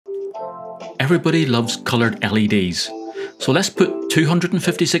Everybody loves coloured LEDs, so let's put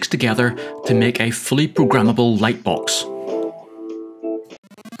 256 together to make a fully programmable Lightbox.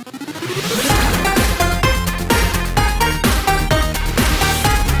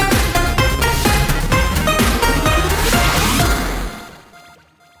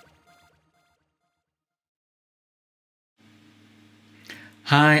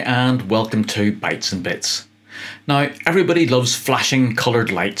 Hi and welcome to Bytes and Bits. Now, everybody loves flashing coloured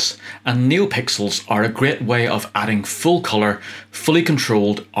lights, and NeoPixels are a great way of adding full colour, fully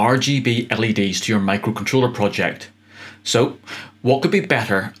controlled RGB LEDs to your microcontroller project. So, what could be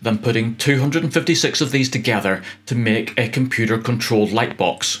better than putting 256 of these together to make a computer-controlled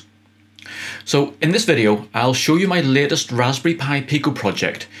Lightbox? So in this video, I'll show you my latest Raspberry Pi Pico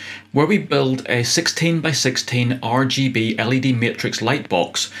project, where we build a 16x16 RGB LED matrix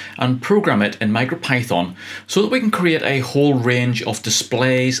Lightbox and program it in MicroPython so that we can create a whole range of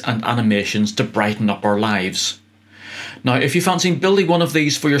displays and animations to brighten up our lives. Now, if you fancy building one of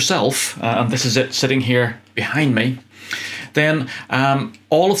these for yourself, and this is it sitting here behind me, then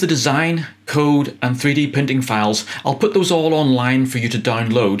all of the design, code and 3D printing files, I'll put those all online for you to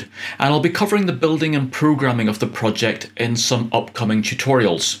download, and I'll be covering the building and programming of the project in some upcoming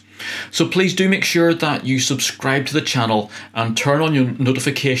tutorials. So please do make sure that you subscribe to the channel and turn on your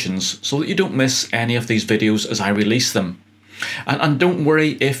notifications so that you don't miss any of these videos as I release them. And don't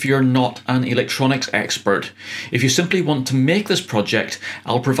worry if you're not an electronics expert. If you simply want to make this project,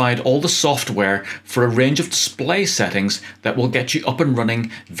 I'll provide all the software for a range of display settings that will get you up and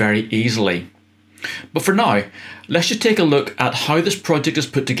running very easily. But for now, let's just take a look at how this project is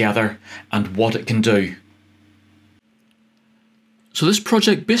put together and what it can do. So this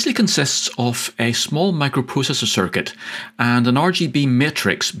project basically consists of a small microprocessor circuit and an RGB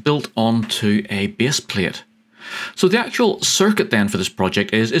matrix built onto a base plate. So the actual circuit then for this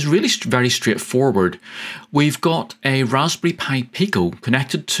project is really very straightforward. We've got a Raspberry Pi Pico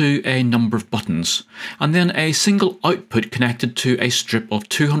connected to a number of buttons, and then a single output connected to a strip of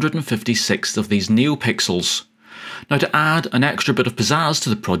 256 of these NeoPixels. Now, to add an extra bit of pizzazz to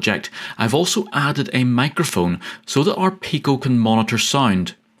the project, I've also added a microphone so that our Pico can monitor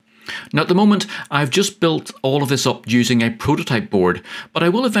sound. Now at the moment, I've just built all of this up using a prototype board, but I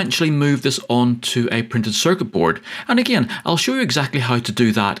will eventually move this onto a printed circuit board, and again, I'll show you exactly how to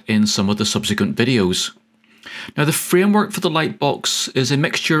do that in some of the subsequent videos. Now the framework for the Lightbox is a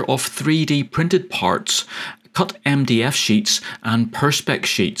mixture of 3D printed parts, cut MDF sheets and Perspex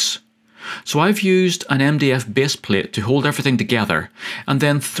sheets. So I've used an MDF base plate to hold everything together, and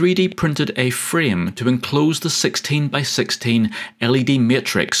then 3D printed a frame to enclose the 16x16 LED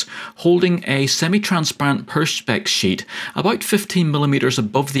matrix, holding a semi-transparent Perspex sheet about 15mm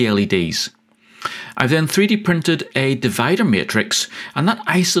above the LEDs. I've then 3D printed a divider matrix, and that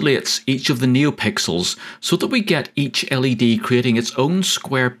isolates each of the NeoPixels so that we get each LED creating its own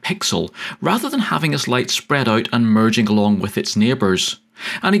square pixel, rather than having its light spread out and merging along with its neighbours.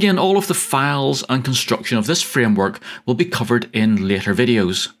 And again, all of the files and construction of this framework will be covered in later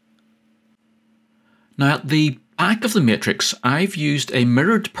videos. Now at the back of the matrix, I've used a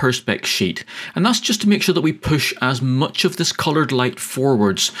mirrored Perspex sheet, and that's just to make sure that we push as much of this coloured light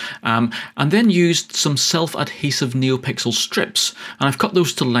forwards, and then used some self-adhesive NeoPixel strips, and I've cut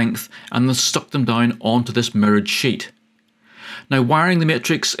those to length and then stuck them down onto this mirrored sheet. Now, wiring the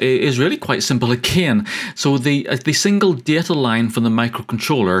matrix is really quite simple again. So the single data line from the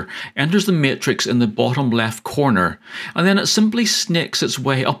microcontroller enters the matrix in the bottom left corner, and then it simply snakes its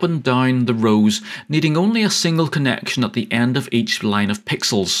way up and down the rows, needing only a single connection at the end of each line of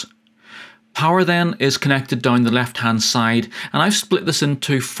pixels. Power then is connected down the left hand side, and I've split this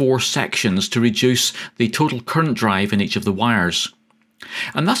into 4 sections to reduce the total current drive in each of the wires.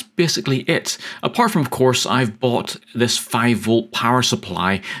 And that's basically it, apart from, of course, I've bought this 5-volt power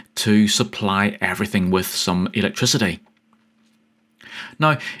supply to supply everything with some electricity.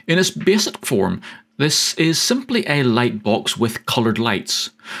 Now, in its basic form, this is simply a light box with coloured lights.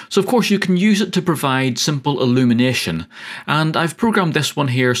 So of course you can use it to provide simple illumination, and I've programmed this one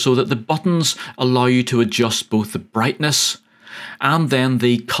here so that the buttons allow you to adjust both the brightness and then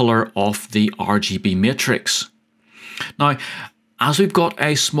the colour of the RGB matrix. Now, as we've got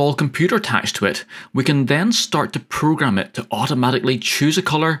a small computer attached to it, we can then start to program it to automatically choose a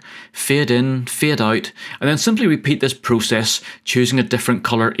colour, fade in, fade out, and then simply repeat this process, choosing a different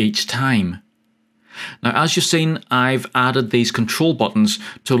colour each time. Now, as you've seen, I've added these control buttons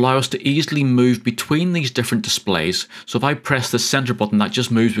to allow us to easily move between these different displays. So if I press the center button, that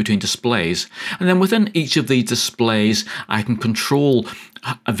just moves between displays. And then within each of these displays, I can control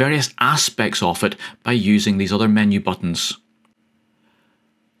various aspects of it by using these other menu buttons.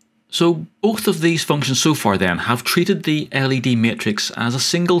 So both of these functions so far then have treated the LED matrix as a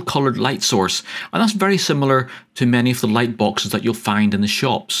single coloured light source, and that's very similar to many of the light boxes that you'll find in the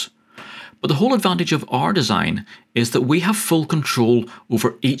shops. But the whole advantage of our design is that we have full control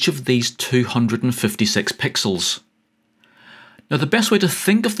over each of these 256 pixels. Now the best way to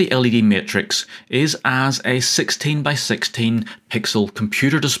think of the LED matrix is as a 16 by 16 pixel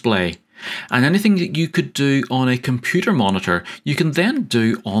computer display. And anything that you could do on a computer monitor, you can then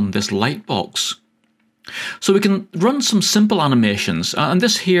do on this light box. So we can run some simple animations, and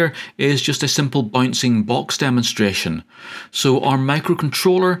this here is just a simple bouncing box demonstration. So our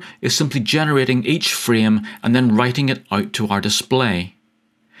microcontroller is simply generating each frame and then writing it out to our display.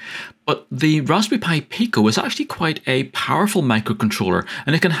 But the Raspberry Pi Pico is actually quite a powerful microcontroller,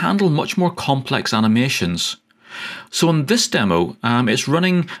 and it can handle much more complex animations. So in this demo, it's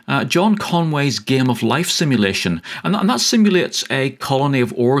running John Conway's Game of Life simulation, and that simulates a colony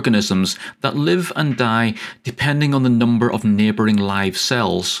of organisms that live and die depending on the number of neighbouring live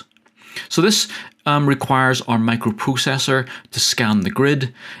cells. So this requires our microprocessor to scan the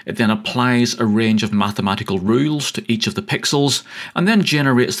grid. It then applies a range of mathematical rules to each of the pixels, and then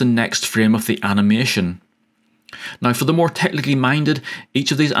generates the next frame of the animation. Now for the more technically minded,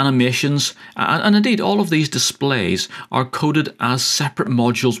 each of these animations, and indeed all of these displays, are coded as separate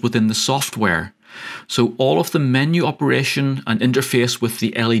modules within the software. So all of the menu operation and interface with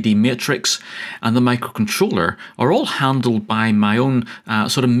the LED matrix and the microcontroller are all handled by my own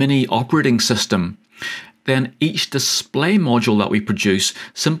sort of mini operating system. Then each display module that we produce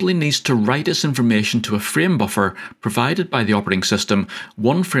simply needs to write its information to a frame buffer provided by the operating system,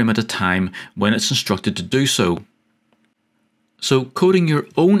 one frame at a time when it's instructed to do so. So coding your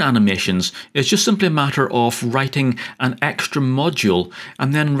own animations is just simply a matter of writing an extra module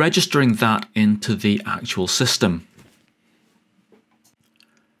and then registering that into the actual system.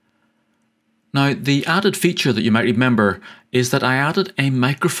 Now, the added feature that you might remember is that I added a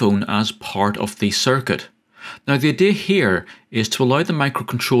microphone as part of the circuit. Now, the idea here is to allow the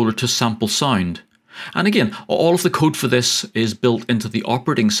microcontroller to sample sound. And again, all of the code for this is built into the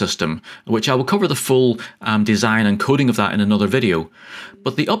operating system, which I will cover the full design and coding of that in another video.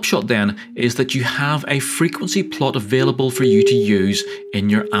 But the upshot then is that you have a frequency plot available for you to use in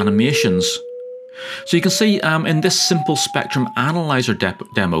your animations. So you can see in this simple spectrum analyzer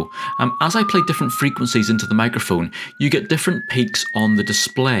demo, as I play different frequencies into the microphone, you get different peaks on the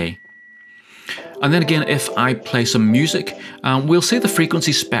display. And then again, if I play some music, we'll see the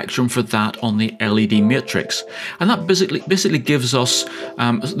frequency spectrum for that on the LED matrix. And that basically gives us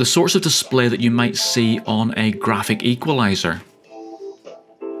the sorts of display that you might see on a graphic equalizer.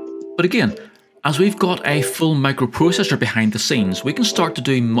 But again, as we've got a full microprocessor behind the scenes, we can start to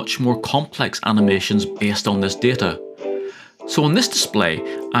do much more complex animations based on this data. So on this display,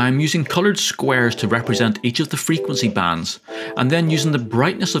 I'm using coloured squares to represent each of the frequency bands, and then using the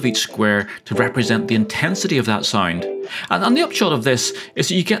brightness of each square to represent the intensity of that sound. And the upshot of this is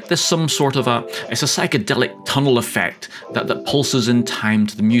that you get this some sort of it's a psychedelic tunnel effect that pulses in time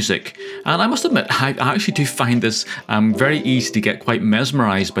to the music. And I must admit, I actually do find this very easy to get quite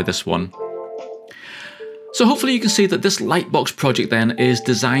mesmerised by this one. So hopefully you can see that this Lightbox project then is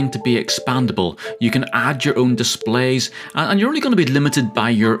designed to be expandable. You can add your own displays, and you're only going to be limited by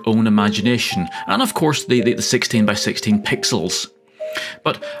your own imagination, and of course the 16 by 16 pixels.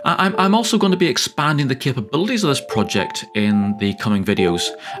 But I'm also going to be expanding the capabilities of this project in the coming videos.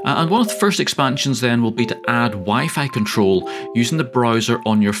 And one of the first expansions then will be to add Wi-Fi control using the browser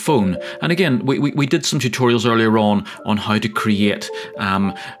on your phone. And again, we did some tutorials earlier on how to create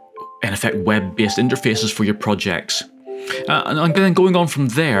in effect web-based interfaces for your projects. And then going on from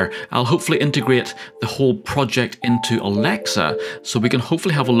there, I'll hopefully integrate the whole project into Alexa, so we can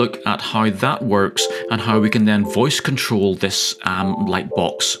hopefully have a look at how that works and how we can then voice control this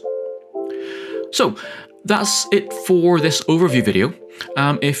Lightbox. So that's it for this overview video.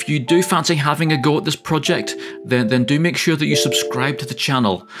 If you do fancy having a go at this project, then do make sure that you subscribe to the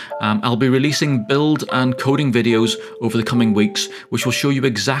channel. I'll be releasing build and coding videos over the coming weeks, which will show you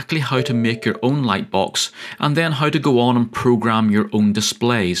exactly how to make your own Lightbox, and then how to go on and program your own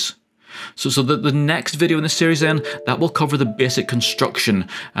displays. So the next video in the series then, that will cover the basic construction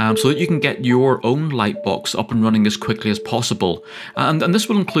so that you can get your own Lightbox up and running as quickly as possible. And this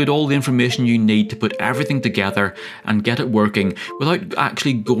will include all the information you need to put everything together and get it working without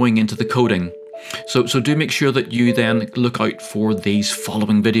actually going into the coding. So do make sure that you then look out for these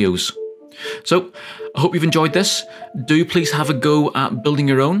following videos. So I hope you've enjoyed this. Do please have a go at building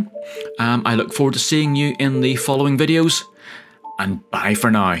your own. I look forward to seeing you in the following videos, and bye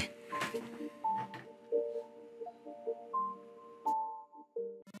for now.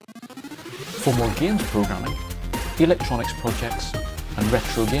 For more games programming, electronics projects and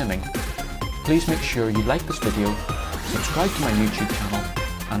retro gaming, please make sure you like this video, subscribe to my YouTube channel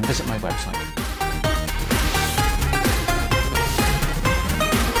and visit my website.